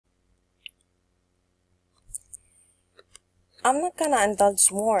I'm not gonna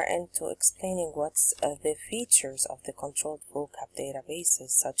indulge more into explaining what's the features of the controlled vocab databases,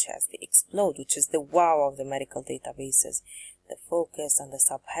 such as the explode, which is the wow of the medical databases, the focus and the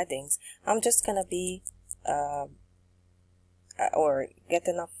subheadings. I'm just gonna be or get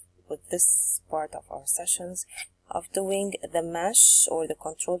enough with this part of our sessions of doing the mesh or the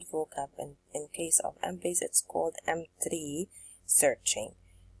controlled vocab. In case of Embase, it's called M3 searching.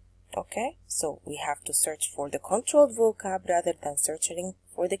 Okay, so we have to search for the controlled vocab rather than searching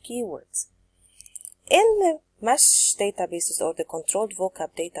for the keywords. In the mesh databases or the controlled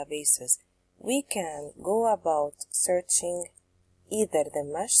vocab databases, we can go about searching either the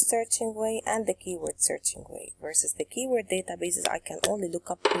mesh searching way and the keyword searching way, versus the keyword databases I can only look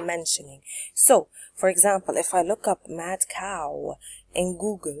up mentioning. So, for example, if I look up mad cow in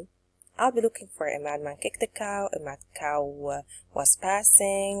Google, I'll be looking for a madman kicked a cow, a mad cow was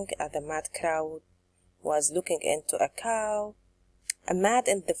passing, the mad crowd was looking into a cow, a mad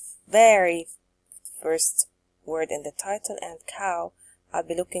in the very first word in the title, and cow, I'll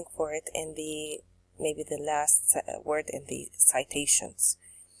be looking for it in the maybe the last word in the citations.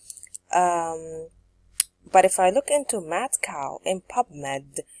 But if I look into mad cow in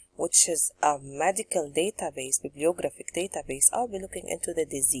PubMed, which is a medical database, bibliographic database, I'll be looking into the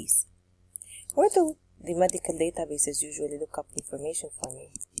disease. Where do the medical databases usually look up information for me?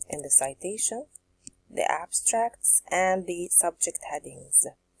 In the citation, the abstracts, and the subject headings.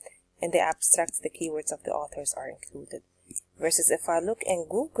 In the abstracts, the keywords of the authors are included. Versus if I look in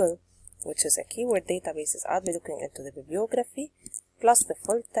Google, which is a keyword databases, I'll be looking into the bibliography, plus the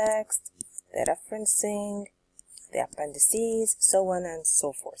full text, the referencing, the appendices, so on and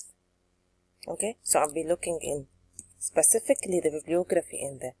so forth. Okay, so I'll be looking in specifically the bibliography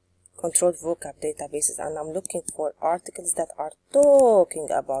in the controlled vocab databases, and I'm looking for articles that are talking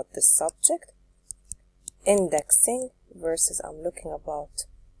about the subject, indexing, versus I'm looking about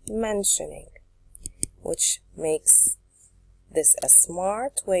mentioning, which makes this a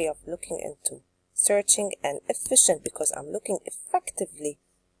smart way of looking into searching and efficient, because I'm looking effectively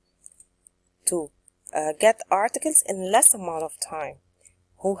to get articles in less amount of time.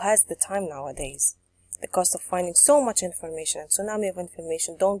 Who has the time nowadays? The cost of finding so much information and tsunami of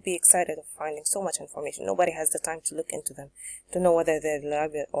information. Don't be excited of finding so much information. Nobody has the time to look into them to know whether they're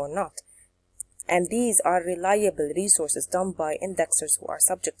reliable or not. And these are reliable resources done by indexers who are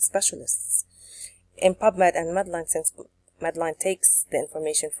subject specialists. In PubMed and Medline, since Medline takes the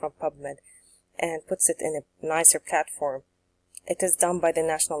information from PubMed and puts it in a nicer platform, it is done by the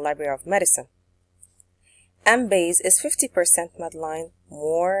National Library of Medicine. Embase is 50% Medline,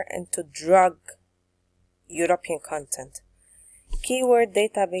 more into drug European content. Keyword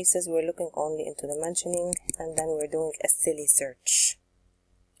databases, we're looking only into the mentioning, and then we're doing a silly search.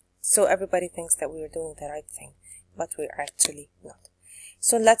 So everybody thinks that we are doing the right thing, but we're actually not.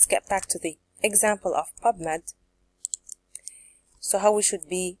 So let's get back to the example of PubMed. So how we should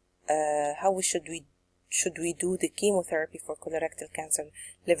be, should we do the chemotherapy for colorectal cancer,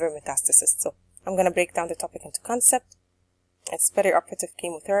 liver metastasis? So I'm going to break down the topic into concept. It's perioperative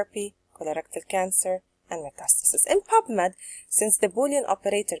chemotherapy, colorectal cancer, and metastasis. In PubMed, since the Boolean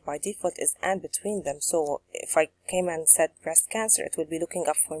operator by default is and between them, so if I came and said breast cancer, it will be looking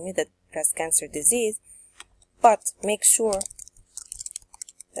up for me the breast cancer disease, but make sure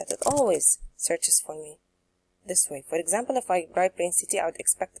that it always searches for me this way. For example, if I write brain CT, I would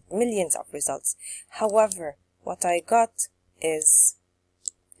expect millions of results. However, what I got is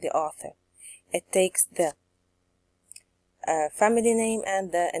the author. It takes the family name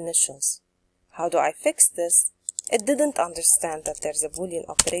and the initials. How do I fix this? It didn't understand that there's a Boolean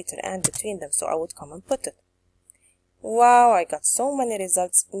operator and between them, so I would come and put it. Wow, I got so many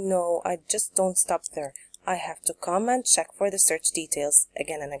results. No, I just don't stop there. I have to come and check for the search details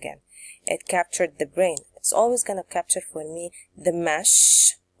again and again. It captured the brain. It's always going to capture for me the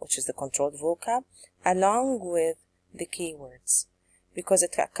mesh, which is the controlled vocab, along with the keywords, because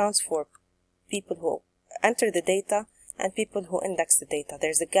it accounts for people who enter the data and people who index the data.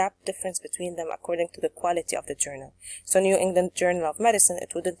 There's a gap difference between them according to the quality of the journal. So New England Journal of Medicine,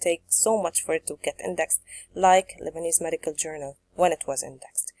 it wouldn't take so much for it to get indexed like Lebanese Medical Journal when it was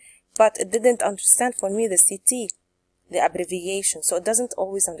indexed. But it didn't understand for me the CT, the abbreviation. So it doesn't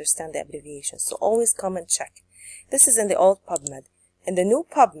always understand the abbreviation. So always come and check. This is in the old PubMed. In the new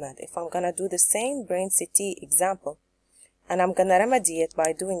PubMed, if I'm going to do the same brain CT example, and I'm going to remedy it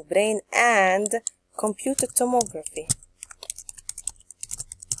by doing brain and computed tomography,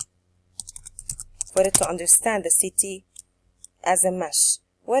 for it to understand the CT as a mesh.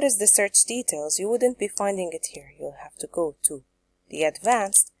 Where is the search details? You wouldn't be finding it here. You'll have to go to the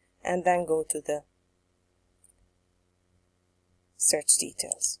advanced and then go to the search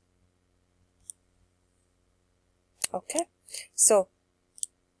details. Okay, so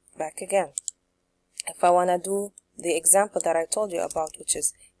back again. If I want to do the example that I told you about, which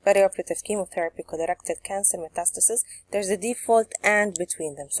is perioperative chemotherapy, colorectal cancer metastasis, there's a default and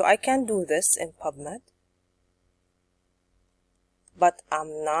between them. So I can do this in PubMed, but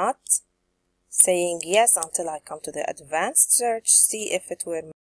I'm not saying yes until I come to the advanced search, see if it were